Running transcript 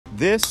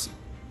This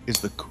is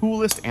the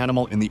coolest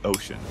animal in the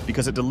ocean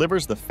because it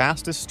delivers the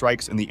fastest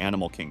strikes in the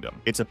animal kingdom.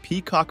 It's a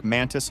Peacock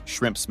Mantis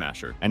Shrimp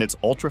smasher, and its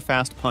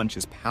ultra-fast punch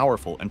is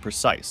powerful and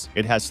precise.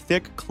 It has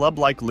thick,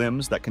 club-like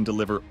limbs that can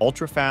deliver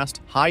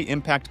ultra-fast,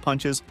 high-impact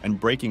punches and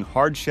breaking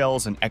hard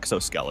shells and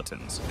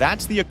exoskeletons.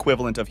 That's the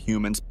equivalent of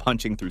humans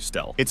punching through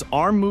stealth. Its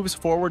arm moves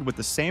forward with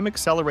the same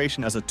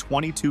acceleration as a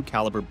 .22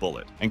 caliber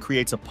bullet and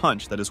creates a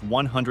punch that is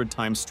 100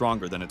 times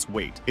stronger than its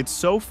weight. It's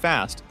so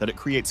fast that it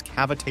creates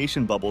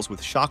cavitation bubbles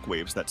with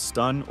shockwaves that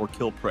stun or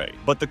kill prey.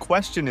 But the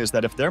question is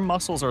that if their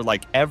muscles are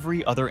like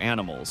every other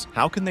animal's,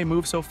 how can they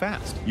move so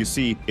fast? You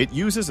see, it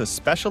uses a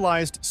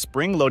specialized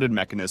spring-loaded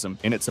mechanism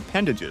in its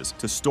appendages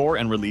to store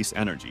and release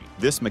energy.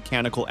 This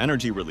mechanical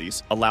energy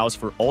release allows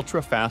for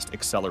ultra-fast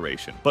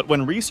acceleration. But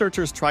when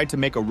researchers tried to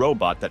make a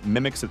robot that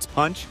mimics its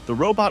punch, the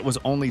robot was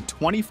only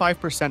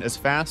 25% as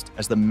fast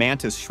as the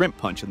mantis shrimp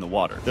punch in the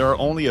water. There are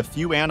only a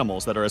few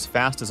animals that are as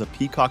fast as a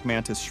peacock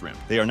mantis shrimp.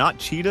 They are not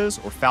cheetahs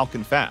or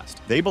falcon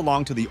fast. They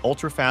belong to the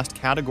ultra-fast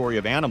category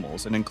of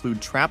animals and include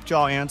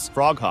trapjaw ants,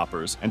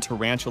 froghoppers, and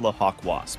tarantula hawk wasps.